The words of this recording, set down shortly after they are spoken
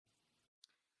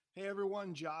Hey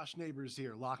everyone, Josh Neighbors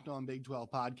here, Locked On Big 12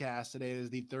 podcast. Today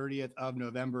is the 30th of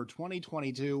November,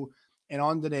 2022. And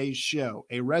on today's show,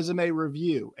 a resume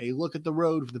review, a look at the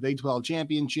road for the Big 12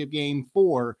 championship game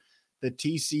for the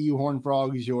TCU Horned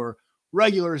Frogs, your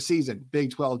regular season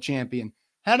Big 12 champion.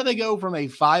 How do they go from a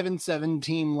 5-7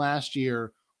 team last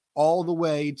year all the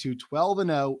way to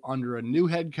 12-0 under a new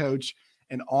head coach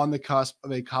and on the cusp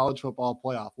of a college football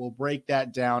playoff? We'll break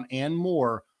that down and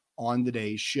more on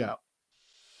today's show.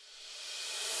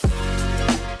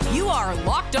 You are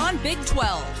Locked On Big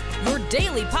 12, your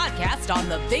daily podcast on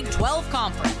the Big 12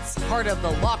 Conference, part of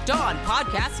the Locked On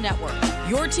Podcast Network,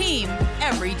 your team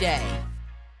every day.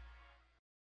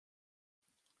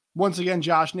 Once again,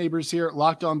 Josh Neighbors here,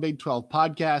 Locked On Big 12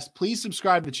 podcast. Please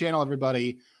subscribe to the channel,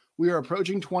 everybody. We are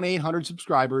approaching 2,800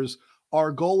 subscribers.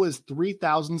 Our goal is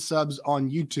 3,000 subs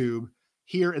on YouTube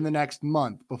here in the next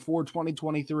month. Before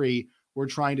 2023, we're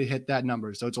trying to hit that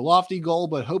number. So it's a lofty goal,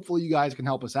 but hopefully you guys can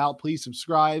help us out. Please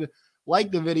subscribe,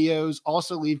 like the videos,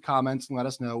 also leave comments and let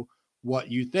us know what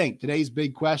you think. Today's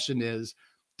big question is,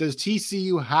 does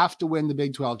TCU have to win the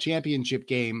Big 12 championship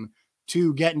game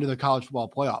to get into the college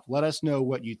football playoff? Let us know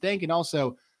what you think. And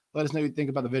also let us know what you think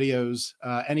about the videos,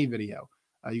 any video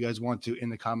you guys want to in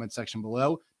the comment section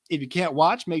below. If you can't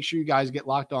watch, make sure you guys get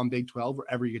Locked On Big 12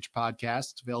 wherever you get your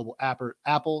podcasts. It's available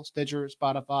Apple, Stitcher,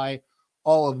 Spotify,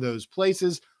 all of those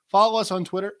places. Follow us on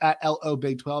Twitter at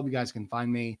LOBig12. You guys can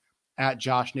find me at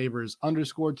Josh Neighbors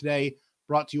 _ today.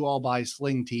 Brought to you all by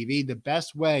Sling TV, the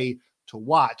best way to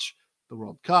watch the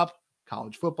World Cup,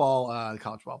 college football, the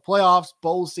college football playoffs,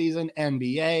 bowl season,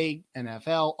 NBA,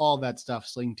 NFL, all that stuff,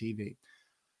 Sling TV.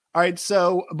 All right,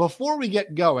 so before we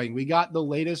get going, we got the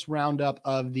latest roundup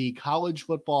of the college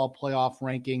football playoff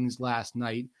rankings last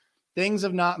night. Things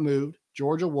have not moved.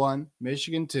 Georgia 1,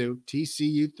 Michigan 2,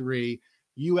 TCU 3,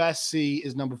 USC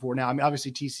is number 4. Now, I mean,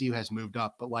 obviously TCU has moved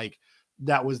up, but like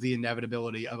that was the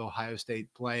inevitability of Ohio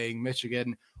State playing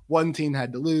Michigan. One team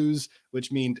had to lose, which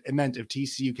it meant if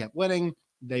TCU kept winning,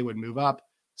 they would move up.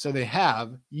 So they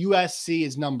have. USC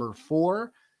is number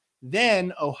 4.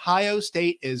 Then Ohio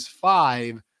State is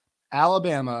 5.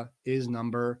 Alabama is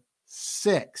number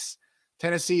 6.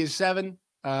 Tennessee is 7.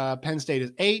 Penn State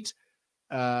is 8.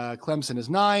 Clemson is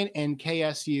 9, and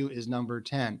KSU is number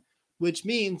 10, which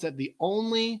means that the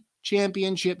only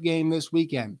championship game this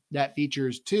weekend that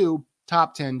features 2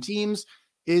 top 10 teams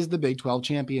is the Big 12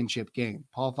 championship game.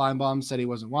 Paul Feinbaum said he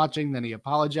wasn't watching, then he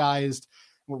apologized.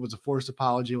 What was a forced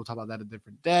apology? We'll talk about that a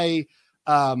different day.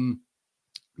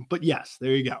 But yes,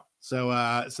 there you go. So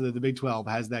that the Big 12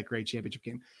 has that great championship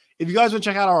game. If you guys want to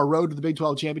check out our Road to the Big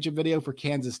 12 championship video for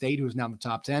Kansas State, who is now in the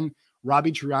top 10,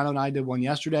 Robbie Triano and I did one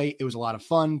yesterday. It was a lot of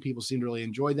fun. People seemed to really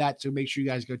enjoy that. So make sure you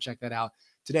guys go check that out.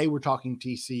 Today, we're talking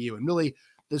TCU. And really,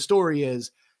 the story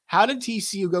is, how did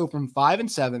TCU go from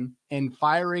 5-7 and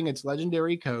firing its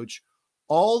legendary coach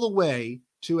all the way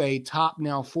to a top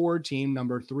now 4 team,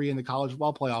 number 3 in the college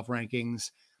football playoff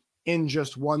rankings in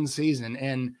just one season?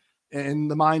 And in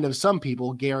the mind of some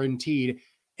people, guaranteed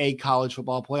a college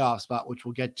football playoff spot, which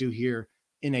we'll get to here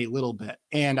in a little bit.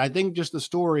 And I think just the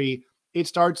story, it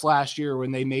starts last year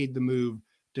when they made the move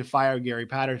to fire Gary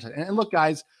Patterson. And look,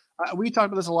 guys, we talked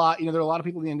about this a lot. You know, there are a lot of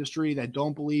people in the industry that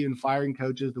don't believe in firing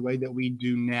coaches the way that we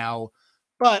do now.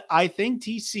 But I think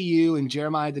TCU and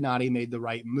Jeremiah Donati made the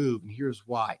right move. And here's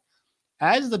why.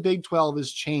 As the Big 12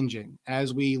 is changing,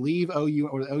 as we leave OU,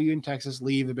 or the OU and Texas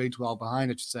leave the Big 12 behind,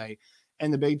 I should say,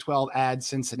 and the Big 12 adds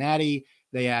Cincinnati,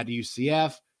 they add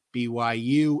UCF,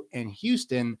 BYU, and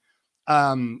Houston,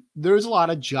 there's a lot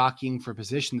of jockeying for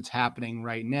position that's happening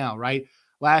right now, right?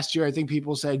 Last year, I think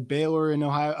people said Baylor and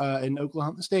Ohio and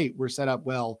Oklahoma State were set up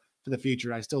well for the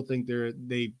future. I still think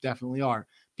they definitely are.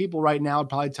 People right now would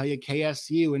probably tell you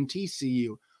KSU and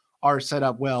TCU are set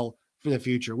up well for the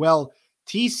future. Well,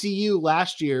 TCU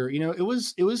last year, you know, it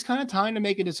was kind of time to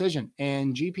make a decision,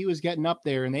 and GP was getting up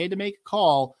there, and they had to make a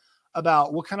call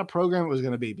about what kind of program it was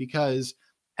going to be, because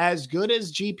as good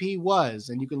as GP was,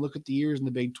 and you can look at the years in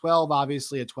the Big 12,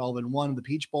 obviously a 12-1 in the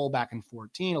Peach Bowl back in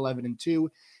 14, 11-2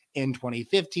 in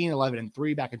 2015,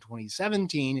 11-3 back in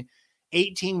 2017,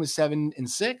 18 was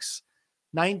 7-6,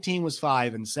 19 was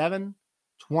 5-7,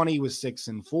 20 was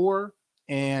 6-4,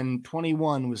 and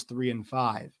 21 was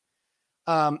 3-5.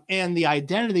 And the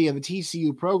identity of the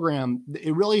TCU program,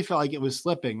 it really felt like it was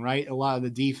slipping, right? A lot of the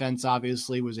defense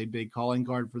obviously was a big calling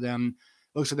card for them.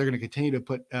 Looks like they're going to continue to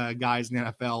put guys in the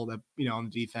NFL that, you know, on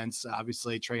the defense,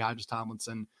 obviously Trey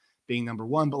Hodges-Tomlinson being number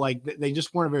 1, but like they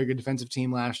just weren't a very good defensive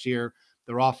team last year.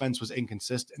 Their offense was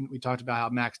inconsistent. We talked about how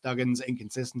Max Duggan's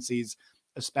inconsistencies,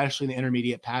 especially in the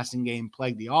intermediate passing game,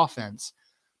 plagued the offense.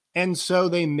 And so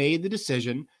they made the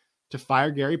decision to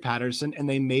fire Gary Patterson, and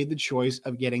they made the choice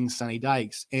of getting Sonny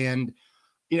Dykes. And,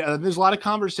 there's a lot of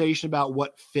conversation about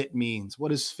what fit means.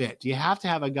 What is fit? Do you have to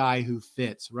have a guy who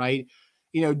fits, right?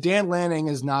 Dan Lanning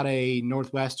is not a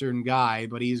Northwestern guy,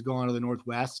 but he's gone to the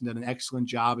Northwest and done an excellent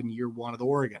job in year one of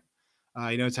Oregon.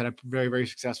 It's had a very, very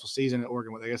successful season at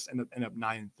Oregon, with I guess end up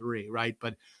 9-3, right?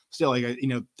 But still,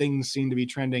 things seem to be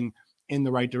trending in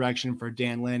the right direction for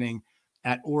Dan Lanning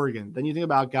at Oregon. Then you think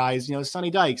about guys,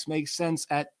 Sonny Dykes makes sense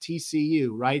at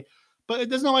TCU, right? But it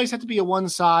doesn't always have to be a one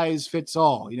size fits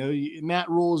all. Matt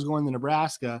Rule is going to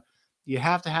Nebraska. You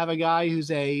have to have a guy who's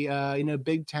a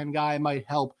Big Ten guy, might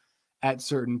help at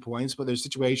certain points, but there's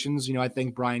situations, I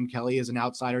think Brian Kelly is an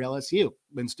outsider at LSU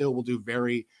and still will do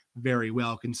very, very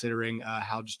well considering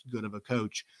how just good of a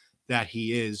coach that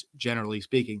he is, generally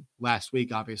speaking. Last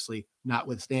week, obviously,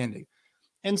 notwithstanding.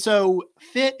 And so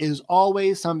fit is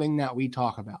always something that we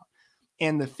talk about.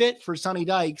 And the fit for Sonny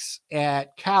Dykes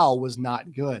at Cal was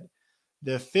not good.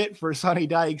 The fit for Sonny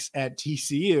Dykes at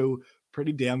TCU,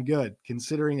 pretty damn good,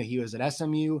 considering that he was at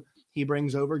SMU. He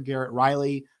brings over Garrett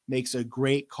Riley, makes a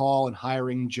great call in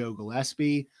hiring Joe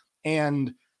Gillespie.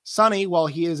 And Sonny, while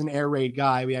he is an air raid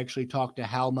guy, we actually talked to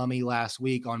Hal Mummy last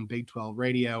week on Big 12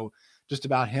 Radio just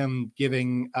about him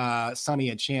giving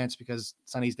Sonny a chance, because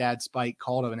Sonny's dad, Spike,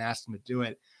 called him and asked him to do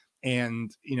it.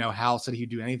 And, Hal said he'd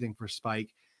do anything for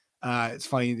Spike. It's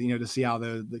funny, to see how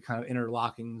the kind of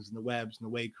interlockings and the webs and the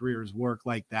way careers work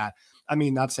like that. I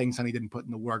mean, not saying Sonny didn't put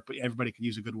in the work, but everybody could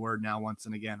use a good word now once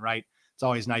and again, right? It's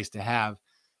always nice to have.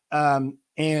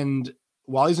 And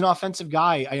while he's an offensive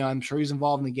guy, I'm sure he's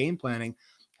involved in the game planning.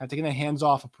 I've taken a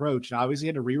hands-off approach. And obviously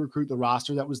had to re-recruit the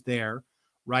roster that was there,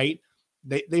 right?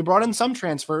 They brought in some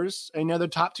transfers. I know the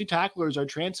top two tacklers are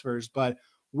transfers, but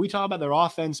we talk about their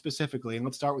offense specifically. And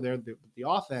let's start with the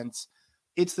offense.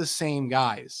 It's the same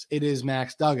guys. It is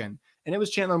Max Duggan. And it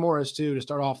was Chandler Morris, too, to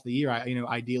start off the year,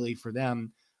 ideally for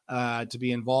them to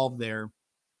be involved there.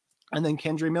 And then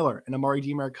Kendre Miller and Amari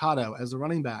DiMercado as the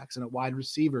running backs, and at wide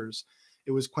receivers,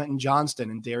 it was Quentin Johnston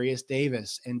and Darius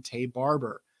Davis and Tay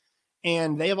Barber.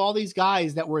 And they have all these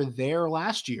guys that were there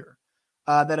last year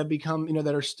that have become,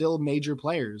 that are still major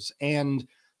players. And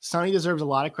Sonny deserves a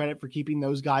lot of credit for keeping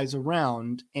those guys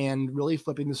around and really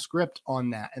flipping the script on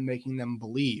that and making them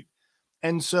believe.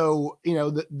 And so,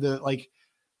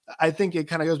 I think it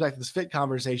kind of goes back to this fit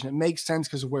conversation. It makes sense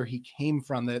because of where he came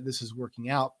from that this is working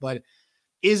out. But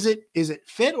is it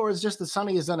fit, or is it just that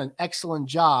Sonny has done an excellent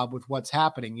job with what's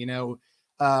happening?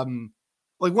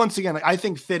 Once again, I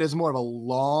think fit is more of a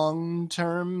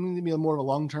long-term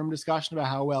discussion about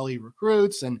how well he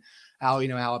recruits and how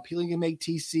appealing he can make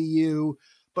TCU.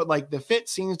 But the fit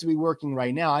seems to be working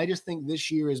right now. I just think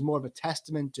this year is more of a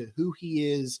testament to who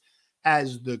he is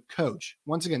as the coach.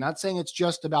 Once again, not saying it's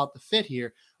just about the fit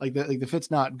here, the fit's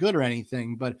not good or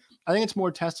anything, but I think it's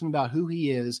more testament about who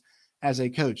he is as a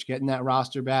coach, getting that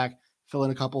roster back,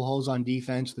 filling a couple holes on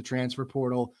defense, the transfer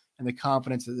portal, and the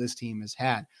confidence that this team has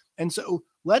had. And so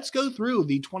let's go through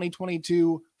the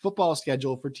 2022 football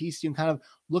schedule for TCU and kind of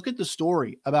look at the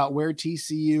story about where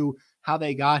TCU, how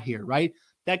they got here, right?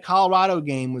 That Colorado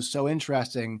game was so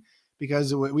interesting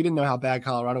because we didn't know how bad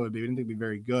Colorado would be. We didn't think it'd be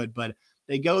very good, but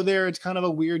they go there. It's kind of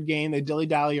a weird game. They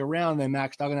dilly-dally around. Then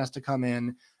Max Duggan has to come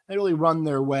in. They really run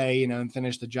their way, and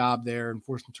finish the job there and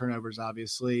force some turnovers,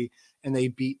 obviously. And they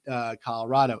beat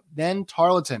Colorado. Then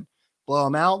Tarleton, blow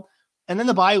them out. And then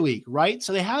the bye week, right?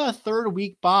 So they have a third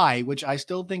week bye, which I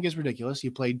still think is ridiculous.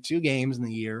 You played 2 games in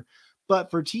the year. But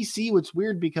for TCU, it's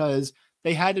weird because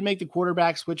they had to make the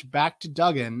quarterback switch back to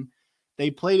Duggan.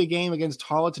 They played a game against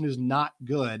Tarleton, who's not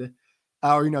good.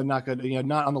 Not good,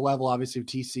 not on the level, obviously, of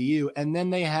TCU. And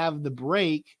then they have the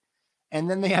break, and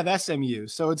then they have SMU.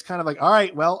 So it's kind of all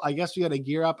right, well, I guess we got to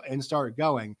gear up and start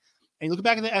going. And you look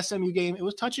back at the SMU game, it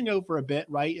was touch and go for a bit,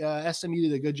 right? SMU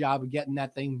did a good job of getting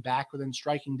that thing back within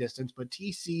striking distance, but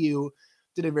TCU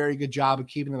did a very good job of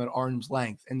keeping them at arm's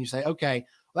length. And you say, okay,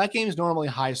 well, that game is normally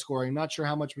high scoring. I'm not sure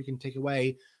how much we can take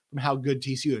away from how good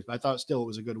TCU is, but I thought still it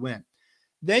was a good win.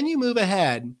 Then you move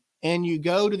ahead and you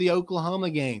go to the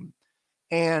Oklahoma game.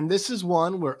 And this is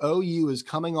one where OU is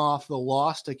coming off the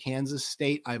loss to Kansas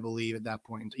State, I believe, at that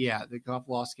point. Yeah, they got off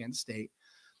loss to Kansas State.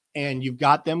 And you've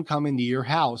got them coming to your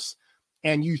house,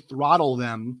 and you throttle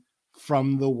them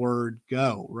from the word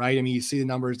go, right? I mean, you see the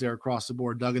numbers there across the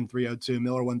board. Duggan 302,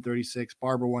 Miller 136,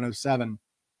 Barber 107.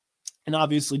 And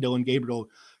obviously Dylan Gabriel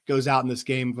goes out in this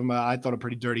game from, I thought, a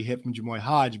pretty dirty hit from Jamoy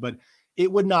Hodge, but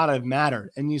it would not have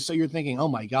mattered. And so you're thinking, oh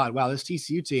my God, wow, this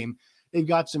TCU team, they've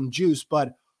got some juice,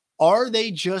 but are they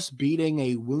just beating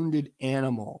a wounded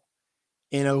animal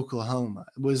in Oklahoma?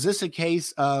 Was this a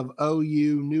case of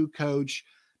OU, new coach,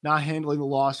 not handling the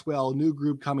loss well, new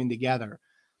group coming together.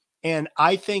 And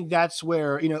I think that's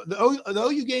where, the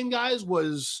OU game, guys,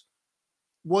 was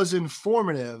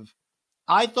informative.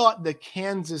 I thought the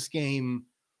Kansas game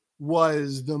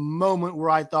was the moment where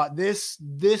I thought this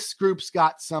group's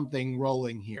got something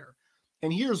rolling here.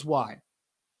 And here's why.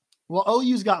 Well,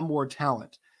 OU's got more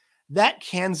talent. That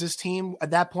Kansas team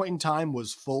at that point in time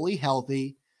was fully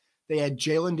healthy. They had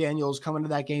Jalen Daniels coming to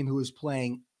that game who was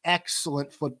playing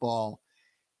excellent football.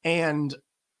 And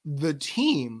the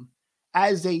team,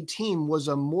 as a team, was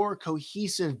a more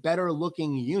cohesive,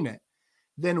 better-looking unit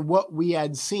than what we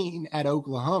had seen at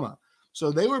Oklahoma.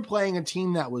 So they were playing a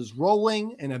team that was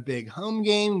rolling in a big home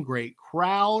game, great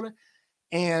crowd.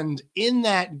 And in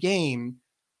that game,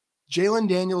 Jalen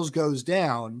Daniels goes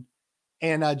down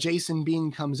and Jason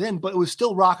Bean comes in, but it was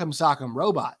still Rock'em Sock'em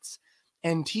Robots.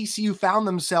 And TCU found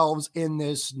themselves in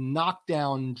this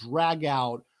knockdown,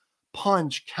 drag-out,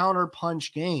 punch,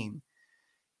 counter-punch game.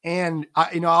 And,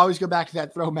 I always go back to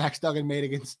that throw Max Duggan made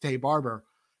against Tay Barber.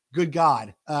 Good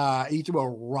God. He threw a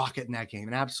rocket in that game,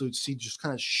 an absolute seed, just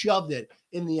kind of shoved it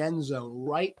in the end zone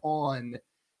right on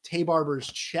Tay Barber's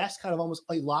chest, kind of almost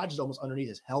like lodged almost underneath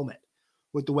his helmet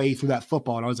with the way he threw that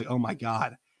football. And I was like, oh my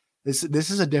God, this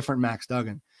is a different Max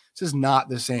Duggan. This is not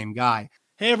the same guy.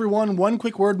 Hey everyone, one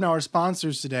quick word on our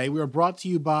sponsors today. We are brought to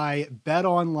you by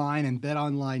BetOnline and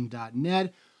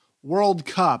BetOnline.net. World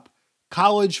Cup,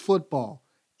 college football,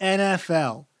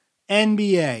 NFL,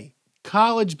 NBA,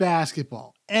 college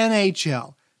basketball,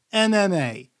 NHL,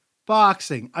 MMA,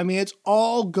 boxing. I mean, it's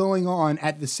all going on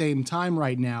at the same time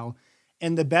right now.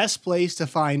 And the best place to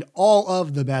find all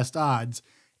of the best odds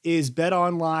is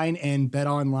BetOnline and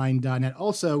BetOnline.net.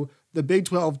 Also, the Big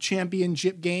 12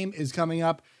 championship game is coming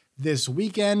up this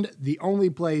weekend. The only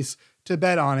place to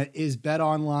bet on it is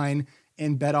BetOnline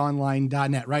and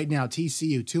BetOnline.net. Right now,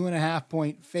 TCU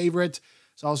 2.5-point favorite.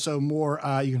 There's also more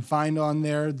you can find on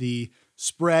there. The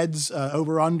spreads,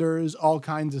 over-unders, all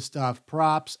kinds of stuff,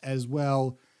 props as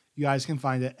well. You guys can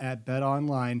find it at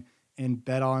BetOnline and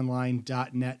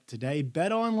BetOnline.net today.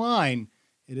 BetOnline,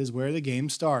 it is where the game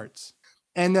starts.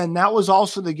 And then that was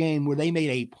also the game where they made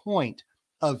a point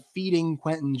of feeding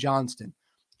Quentin Johnston.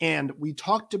 And we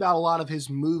talked about a lot of his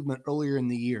movement earlier in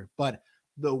the year, but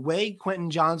the way Quentin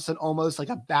Johnston, almost like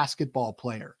a basketball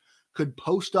player, could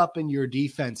post up in your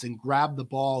defense and grab the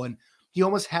ball, and he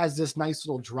almost has this nice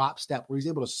little drop step where he's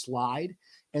able to slide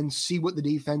and see what the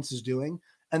defense is doing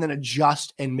and then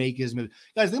adjust and make his move.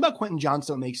 Guys, the thing about Quentin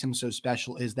Johnston that makes him so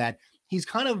special is that he's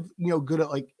kind of, good at,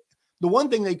 like, the one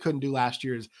thing they couldn't do last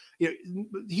year is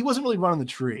he wasn't really running the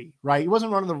tree, right? He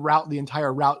wasn't running the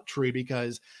entire route tree,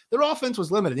 because their offense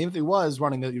was limited. Even if he was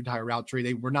running the entire route tree,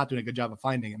 they were not doing a good job of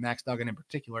finding it. Max Duggan in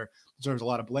particular deserves a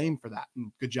lot of blame for that.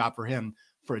 And good job for him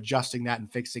for adjusting that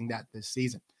and fixing that this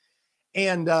season.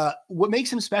 And what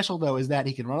makes him special, though, is that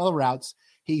he can run all the routes.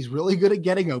 He's really good at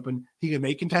getting open. He can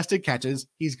make contested catches.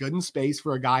 He's good in space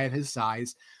for a guy of his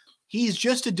size. He's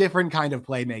just a different kind of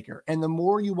playmaker. And the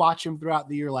more you watch him throughout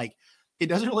the year, like, it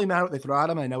doesn't really matter what they throw at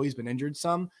him. I know he's been injured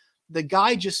some. The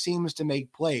guy just seems to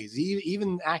make plays. He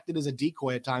even acted as a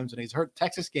decoy at times when he's hurt.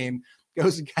 Texas game,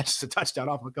 goes and catches a touchdown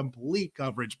off a complete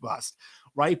coverage bust,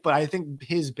 right? But I think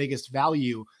his biggest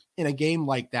value in a game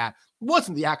like that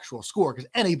wasn't the actual score, because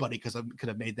anybody could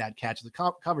have made that catch, the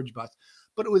coverage bust,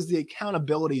 but it was the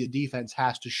accountability the defense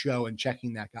has to show in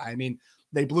checking that guy. I mean,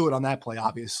 they blew it on that play,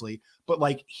 obviously, but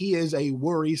like, he is a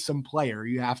worrisome player.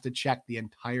 You have to check the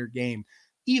entire game,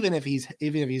 even if he's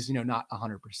not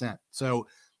 100%. So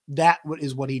that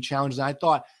is what he challenged. And I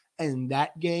thought in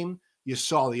that game, you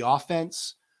saw the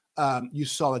offense, you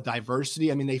saw the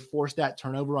diversity. I mean, they forced that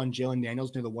turnover on Jalen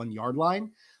Daniels near the 1 yard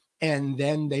line. And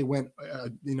then they went,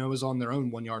 it was on their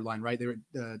own 1 yard line, right?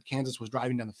 Kansas was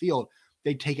driving down the field.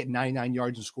 They'd take it 99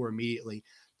 yards and score immediately.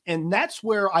 And that's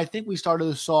where I think we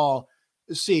started to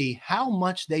see how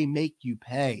much they make you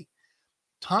pay.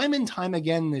 Time and time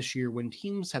again this year, when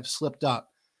teams have slipped up,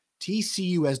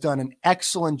 TCU has done an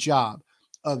excellent job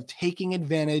of taking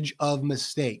advantage of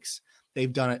mistakes.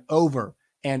 They've done it over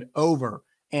and over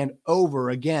and over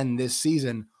again this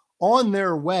season on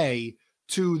their way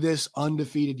to this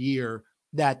undefeated year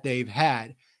that they've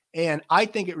had. And I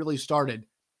think it really started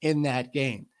in that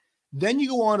game. Then you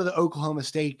go on to the Oklahoma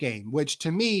State game, which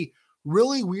to me,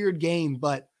 really weird game,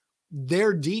 but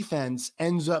their defense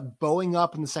ends up bowing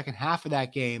up in the second half of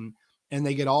that game, and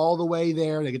they get all the way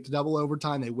there. They get to double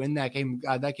overtime. They win that game.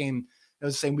 That game, it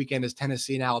was the same weekend as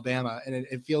Tennessee and Alabama, and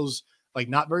it feels like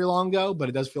not very long ago, but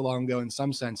it does feel long ago in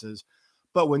some senses.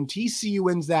 But when TCU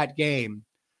wins that game,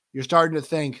 you're starting to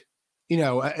think,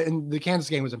 and the Kansas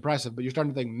game was impressive, but you're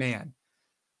starting to think, man,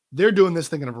 they're doing this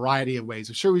thing in a variety of ways.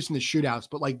 I'm sure we've seen the shootouts,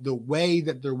 but like the way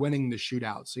that they're winning the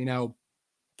shootouts,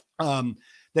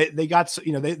 they got,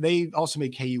 they also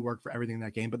made KU work for everything in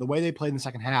that game, but the way they played in the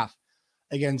second half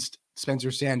against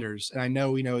Spencer Sanders. And I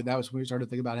know, that was when we started to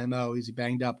think about him. Oh, is he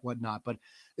banged up, whatnot, but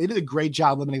they did a great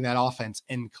job limiting that offense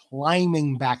and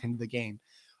climbing back into the game.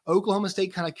 Oklahoma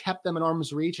State kind of kept them in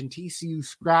arm's reach, and TCU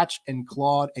scratched and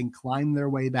clawed and climbed their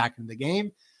way back into the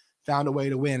game, found a way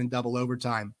to win in double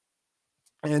overtime.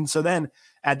 And so then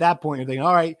at that point, you're thinking,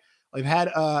 all right, we've had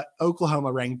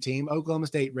Oklahoma ranked team, Oklahoma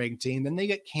State ranked team, then they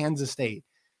get Kansas State.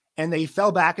 And they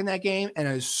fell back in that game. And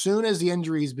as soon as the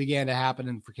injuries began to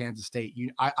happen for Kansas State,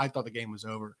 I thought the game was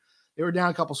over. They were down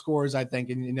a couple scores, I think,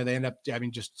 and they end up,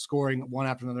 just scoring one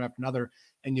after another.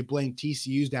 And you blink,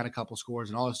 TCU's down a couple scores,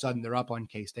 and all of a sudden they're up on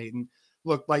K-State. And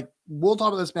look, like, we'll talk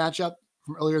about this matchup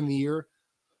from earlier in the year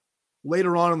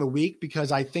later on in the week,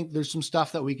 because I think there's some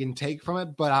stuff that we can take from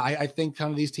it. But I think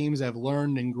kind of these teams have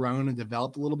learned and grown and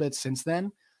developed a little bit since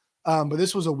then. But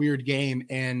this was a weird game.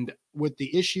 And with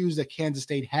the issues that Kansas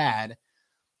State had,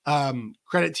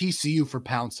 credit TCU for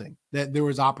pouncing. That there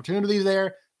was opportunities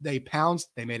there. They pounced.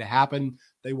 They made it happen.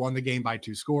 They won the game by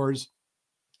 2 scores.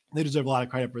 They deserve a lot of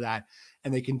credit for that.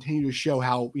 And they continue to show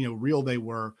how, real they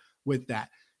were with that.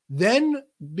 Then,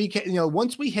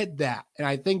 once we hit that, and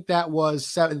I think that was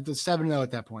 7-0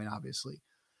 at that point, obviously,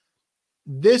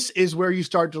 this is where you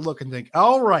start to look and think,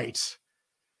 all right,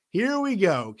 here we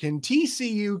go. Can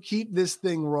TCU keep this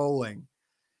thing rolling?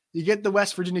 You get the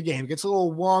West Virginia game. It gets a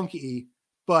little wonky,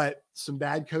 but some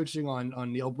bad coaching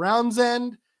on Neil Brown's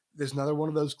end. There's another one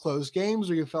of those close games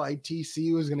where you felt like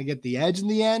TCU was going to get the edge in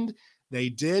the end. They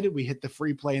did. We hit the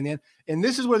free play in the end. And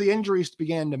this is where the injuries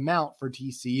began to mount for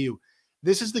TCU.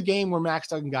 This is the game where Max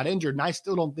Duggan got injured, and I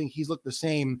still don't think he's looked the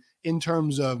same in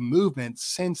terms of movement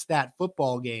since that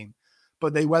football game.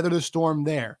 But they weathered the storm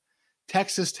there.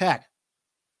 Texas Tech.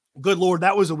 Good Lord,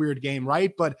 that was a weird game,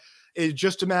 right? But it's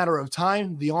just a matter of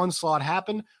time. The onslaught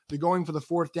happened. They're going for the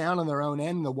 4th down on their own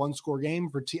end in the 1-score game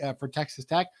for Texas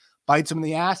Tech. Bites them in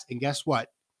the ass, and guess what?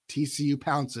 TCU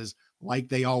pounces like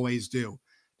they always do.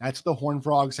 That's the Horned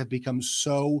Frogs have become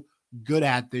so good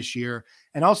at this year.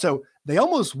 And also, they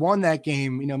almost won that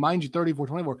game, mind you,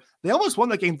 34-24. They almost won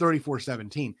that game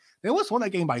 34-17. They almost won that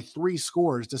game by 3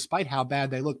 scores, despite how bad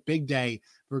they look. Big day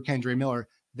for Kendre Miller.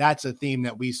 That's a theme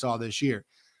that we saw this year.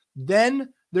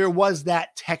 Then there was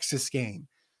that Texas game,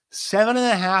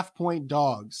 7.5-point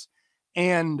dogs.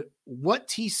 And what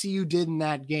TCU did in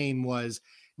that game was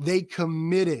they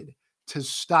committed to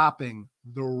stopping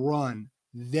the run.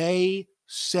 They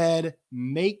said,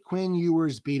 make Quinn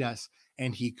Ewers beat us,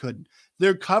 and he couldn't.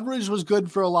 Their coverage was good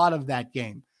for a lot of that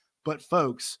game. But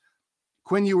folks,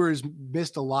 Quinn Ewers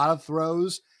missed a lot of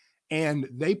throws, and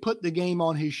they put the game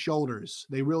on his shoulders.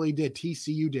 They really did.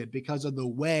 TCU did, because of the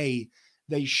way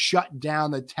they shut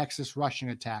down the Texas rushing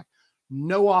attack.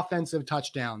 No offensive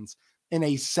touchdowns in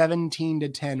a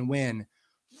 17-10 win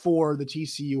for the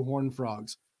TCU Horned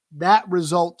Frogs. That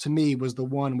result to me was the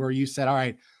one where you said, all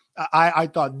right, I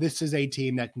thought this is a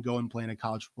team that can go and play in a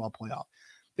college football playoff.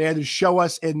 They had to show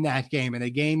us in that game, in a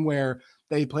game where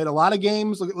they played a lot of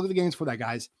games. Look at the games for that,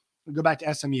 guys. We'll go back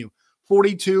to SMU.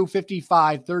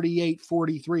 42-55,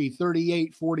 38-43,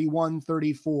 38-41,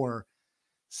 34,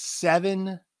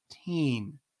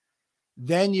 17.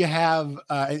 Then you have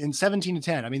in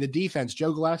 17-10. I mean, the defense,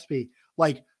 Joe Gillespie,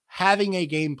 like having a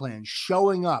game plan,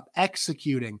 showing up,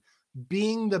 executing,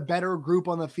 being the better group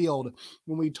on the field,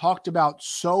 when we talked about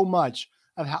so much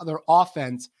of how their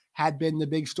offense had been the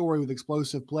big story with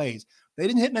explosive plays. They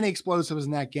didn't hit many explosives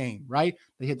in that game, right?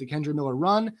 They hit the Kendre Miller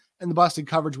run, and the busted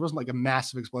coverage wasn't like a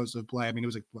massive explosive play. I mean, it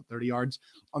was like, 30 yards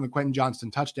on the Quentin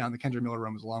Johnston touchdown. The Kendre Miller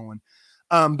run was a long one.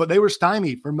 But they were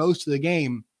stymied for most of the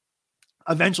game.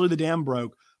 Eventually the dam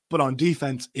broke, but on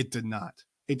defense, it did not.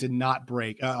 It did not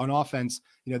break. On offense,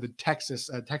 the Texas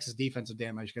defensive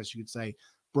dam, I guess you could say,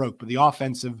 broke, but the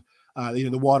offensive,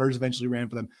 the waters eventually ran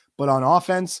for them. But on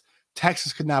offense,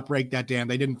 Texas could not break that dam.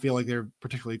 They didn't feel like they're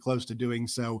particularly close to doing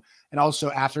so. And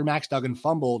also, after Max Duggan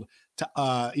fumbled,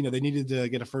 they needed to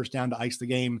get a first down to ice the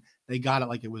game. They got it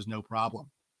like it was no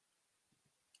problem.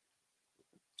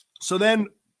 So then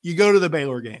you go to the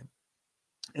Baylor game,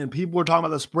 and people were talking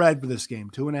about the spread for this game,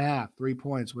 2.5, 3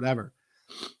 points, whatever.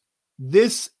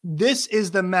 This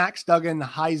is the Max Duggan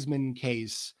Heisman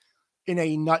case in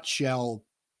a nutshell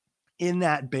in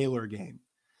that Baylor game.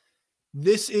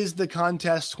 This is the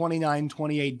contest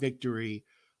 29-28 victory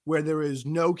where there is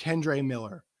no Kendre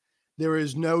Miller. There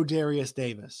is no Darius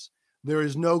Davis. There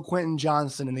is no Quentin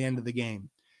Johnston in the end of the game.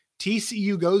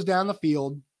 TCU goes down the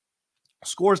field,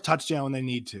 scores touchdown when they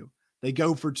need to. They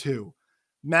go for 2.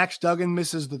 Max Duggan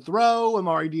misses the throw.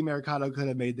 Amari DiMercato could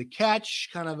have made the catch.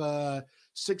 Kind of a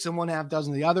 6 1/2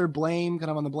 dozen the other. Blame,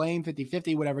 kind of on the blame,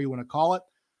 50-50, whatever you want to call it.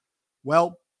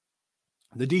 Well,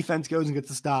 the defense goes and gets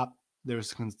the stop.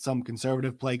 There's some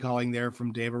conservative play calling there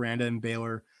from Dave Aranda and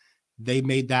Baylor. They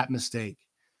made that mistake.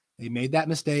 They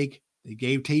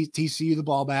gave TCU the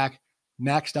ball back.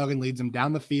 Max Duggan leads them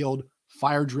down the field,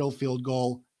 fire drill field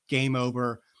goal, game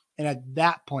over. And at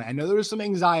that point, I know there was some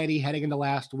anxiety heading into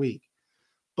last week,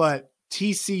 but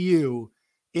TCU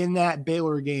in that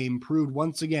Baylor game proved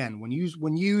once again, when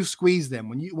you squeeze them,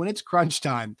 when it's crunch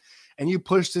time and you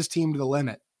push this team to the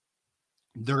limit,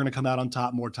 they're going to come out on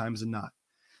top more times than not.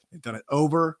 They've done it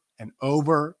over and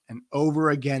over and over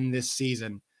again this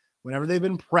season. Whenever they've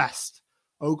been pressed,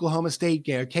 Oklahoma State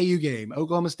game, KU game,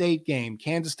 Oklahoma State game,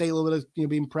 Kansas State a little bit of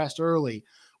being pressed early,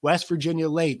 West Virginia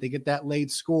late, they get that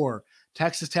late score.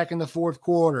 Texas Tech in the fourth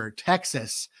quarter,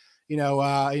 Texas, they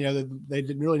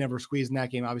didn't really never squeeze in that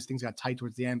game. Obviously, things got tight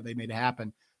towards the end, but they made it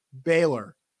happen.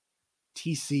 Baylor,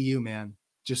 TCU, man,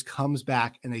 just comes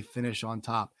back and they finish on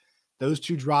top. Those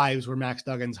two drives were Max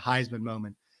Duggan's Heisman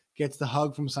moment. Gets the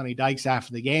hug from Sonny Dykes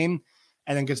after the game,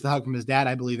 and then gets the hug from his dad,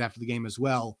 I believe, after the game as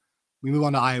well. We move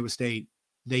on to Iowa State.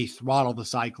 They throttle the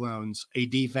Cyclones, a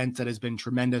defense that has been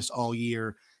tremendous all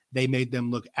year. They made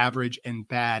them look average and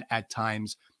bad at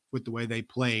times with the way they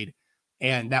played.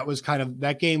 And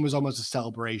that game was almost a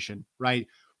celebration, right?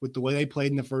 With the way they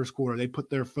played in the first quarter, they put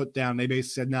their foot down. They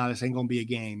basically said, no, this ain't going to be a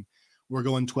game. We're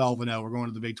going 12-0. We're going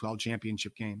to the Big 12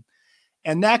 championship game.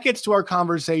 And that gets to our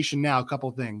conversation now. A couple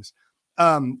things.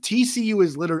 TCU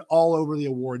is littered all over the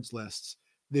awards lists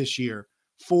this year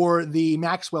for the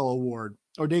Maxwell Award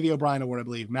or Davey O'Brien Award, I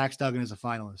believe. Max Duggan is a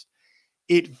finalist.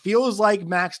 It feels like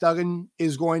Max Duggan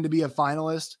is going to be a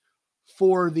finalist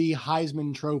for the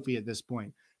Heisman Trophy at this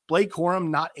point. Blake Corum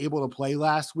not able to play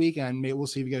last week, and maybe we'll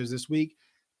see if he goes this week,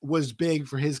 was big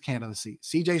for his candidacy.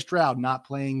 CJ Stroud not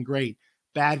playing great,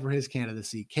 bad for his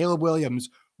candidacy. Caleb Williams,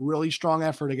 really strong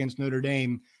effort against Notre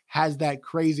Dame, has that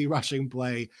crazy rushing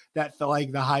play that felt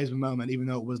like the Heisman moment, even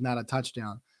though it was not a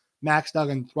touchdown. Max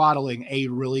Duggan throttling a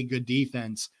really good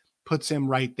defense puts him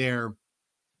right there.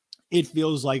 It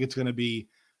feels like it's going to be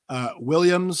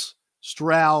Williams,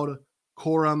 Stroud,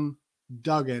 Corum,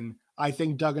 Duggan. I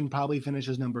think Duggan probably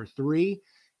finishes number 3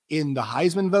 in the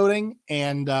Heisman voting,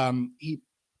 and he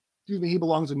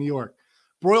belongs in New York.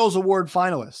 Broyles Award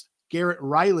finalist, Garrett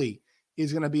Riley,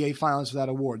 is going to be a finalist for that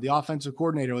award. The offensive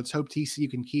coordinator, let's hope TCU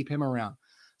can keep him around.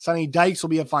 Sonny Dykes will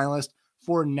be a finalist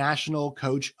for National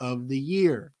Coach of the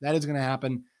Year. That is going to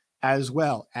happen as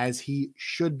well, as he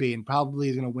should be, and probably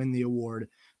is going to win the award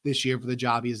this year for the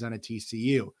job he has done at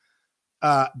TCU.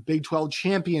 Big 12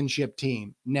 championship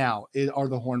team now are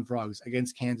the Horned Frogs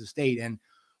against Kansas State. And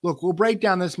look, we'll break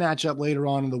down this matchup later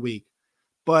on in the week,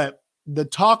 but the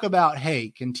talk about, hey,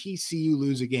 can TCU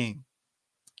lose a game?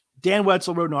 Dan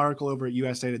Wetzel wrote an article over at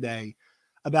USA Today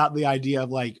about the idea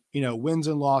of wins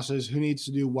and losses, who needs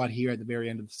to do what here at the very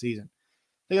end of the season.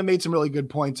 I think I made some really good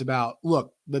points about,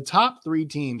 look, the top 3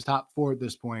 teams, top 4 at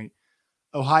this point,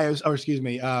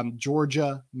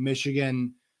 Georgia,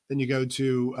 Michigan, then you go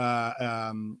to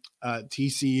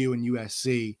TCU and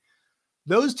USC.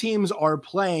 Those teams are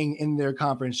playing in their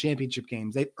conference championship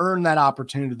games. They've earned that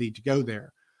opportunity to go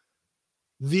there.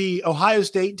 The Ohio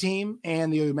State team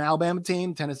and the Alabama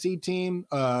team, Tennessee team,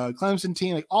 Clemson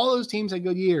team, all those teams had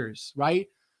good years, right?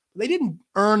 They didn't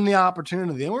earn the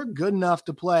opportunity. They weren't good enough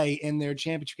to play in their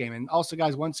championship game. And also,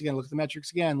 guys, once again, look at the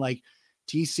metrics again,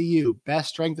 TCU, best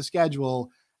strength of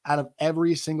schedule out of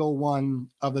every single one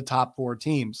of the top 4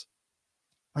 teams.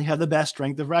 They have the best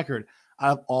strength of record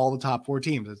out of all the top 4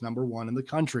 teams. It's number 1 in the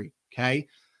country, okay?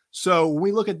 So when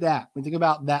we look at that, we think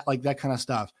about that, that kind of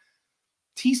stuff.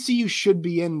 TCU should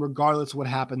be in regardless of what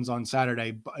happens on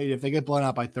Saturday. If they get blown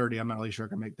out by 30, I'm not really sure I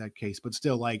can make that case. But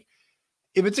still,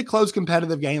 if it's a close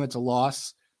competitive game, it's a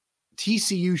loss.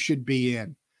 TCU should be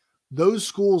in. Those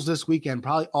schools this weekend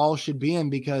probably all should be in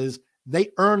because they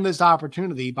earned this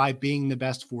opportunity by being the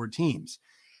best 4 teams.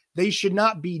 They should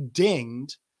not be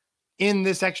dinged in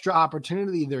this extra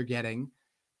opportunity they're getting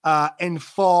and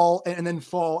fall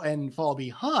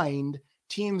behind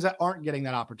teams that aren't getting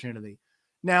that opportunity.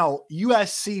 Now,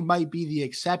 USC might be the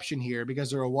exception here because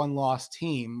they're a 1-loss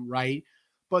team, right?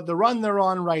 But the run they're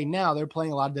on right now, they're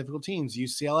playing a lot of difficult teams.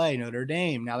 UCLA, Notre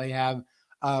Dame. Now they have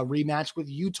a rematch with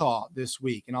Utah this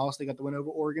week. And also they got the win over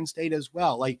Oregon State as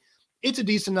well. It's a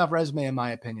decent enough resume, in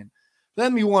my opinion.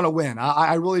 Then you want to win.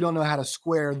 I really don't know how to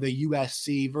square the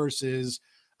USC versus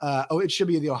it should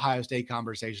be the Ohio State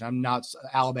conversation. I'm not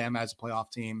Alabama as a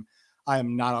playoff team. I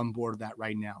am not on board with that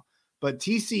right now. But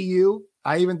TCU,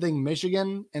 I even think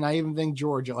Michigan, and I even think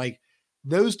Georgia,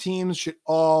 those teams should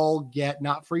all get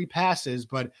not free passes,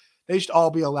 but they should all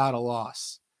be allowed a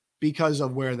loss because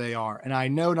of where they are. And I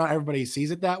know not everybody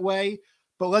sees it that way,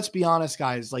 but let's be honest,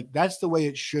 guys, like that's the way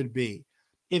it should be.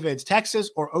 If it's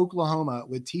Texas or Oklahoma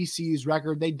with TCU's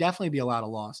record, they definitely be allowed a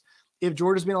loss. If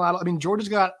Georgia's being allowed,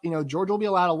 Georgia will be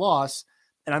allowed a loss.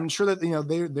 And I'm sure that,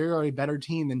 they're a better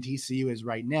team than TCU is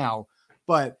right now.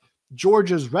 But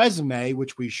Georgia's resume,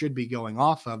 which we should be going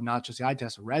off of, not just the eye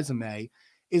test resume,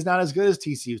 is not as good as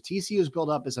TCU's. TCU has built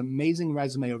up this amazing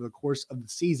resume over the course of the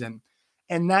season,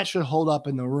 and that should hold up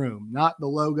in the room, not the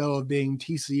logo of being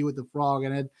TCU with the frog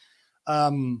in it,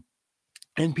 and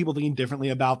people thinking differently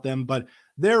about them. But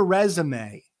their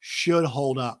resume should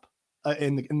hold up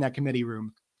in that committee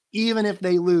room, even if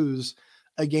they lose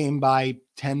a game by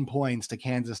 10 points to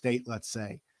Kansas State, let's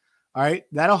say. All right,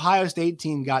 that Ohio State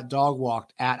team got dog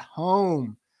walked at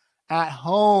home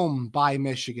by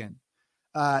Michigan.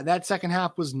 That second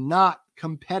half was not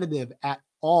competitive at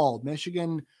all.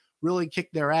 Michigan really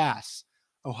kicked their ass.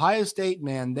 Ohio State,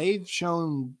 man, they've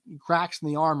shown cracks in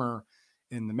the armor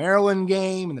in the Maryland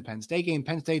game, in the Penn State game.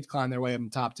 Penn State's climbed their way up in the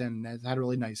top 10 and has had a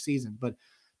really nice season. But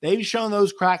they've shown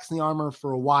those cracks in the armor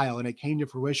for a while, and it came to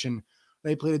fruition.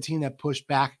 They played a team that pushed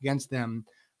back against them.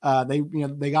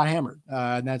 They got hammered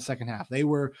in that second half. They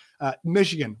were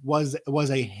Michigan was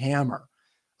a hammer.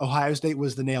 Ohio State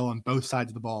was the nail on both sides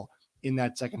of the ball in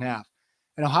that second half.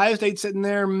 And Ohio State sitting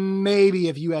there, maybe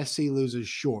if USC loses,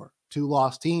 sure.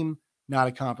 2-loss team, not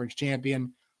a conference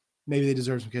champion. Maybe they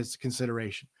deserve some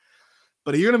consideration.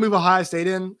 But you're going to move Ohio State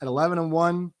in at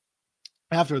 11-1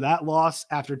 after that loss,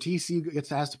 after TCU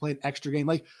has to play an extra game.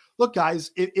 Like, look,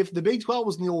 guys, if the Big 12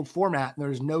 was in the old format and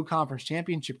there's no conference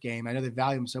championship game, I know they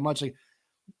value them so much. Like,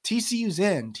 TCU's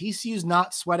in. TCU's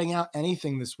not sweating out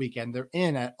anything this weekend. They're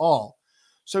in at all.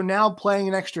 So now playing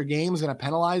an extra game is going to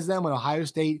penalize them when Ohio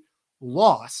State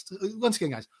lost. Once again,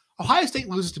 guys, Ohio State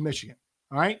loses to Michigan.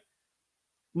 All right.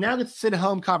 Now gets to sit at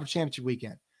home conference championship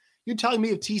weekend. You're telling me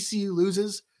if TCU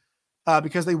loses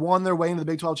because they won their way into the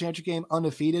Big 12 championship game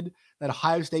undefeated, that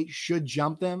Ohio State should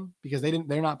jump them because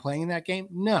they're not playing in that game?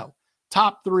 No.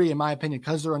 Top 3, in my opinion,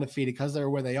 because they're undefeated, because they're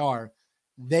where they are,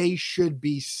 they should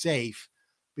be safe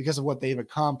because of what they've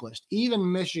accomplished.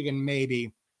 Even Michigan,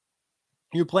 maybe.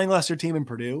 You're playing a lesser team in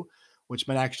Purdue, which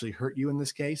might actually hurt you in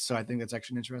this case. So I think that's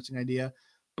actually an interesting idea.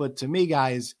 But to me,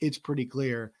 guys, it's pretty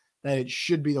clear that it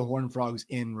should be the Horned Frogs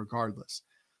in regardless.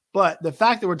 But the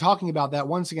fact that we're talking about that,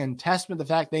 once again, testament to the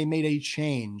fact they made a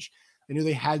change. They knew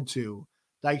they had to.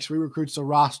 Dykes re-recruits the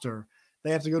roster.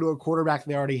 They have to go to a quarterback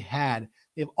they already had.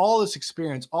 They have all this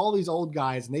experience, all these old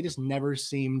guys, and they just never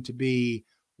seem to be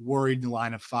worried in the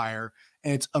line of fire.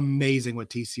 And it's amazing what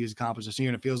TCU has accomplished this year.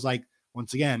 And it feels like,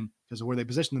 once again, because of where they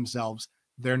position themselves,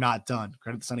 they're not done.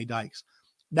 Credit to Sonny Dykes.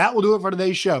 That will do it for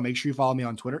today's show. Make sure you follow me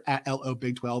on Twitter at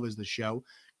LOBig12 is the show.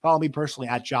 Follow me personally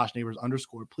at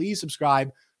JoshNeighbors_. Please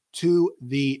subscribe to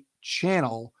the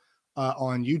channel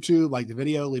on YouTube. Like the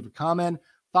video, leave a comment.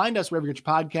 Find us wherever you get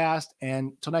your podcast.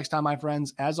 And until next time, my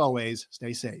friends, as always,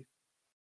 stay safe.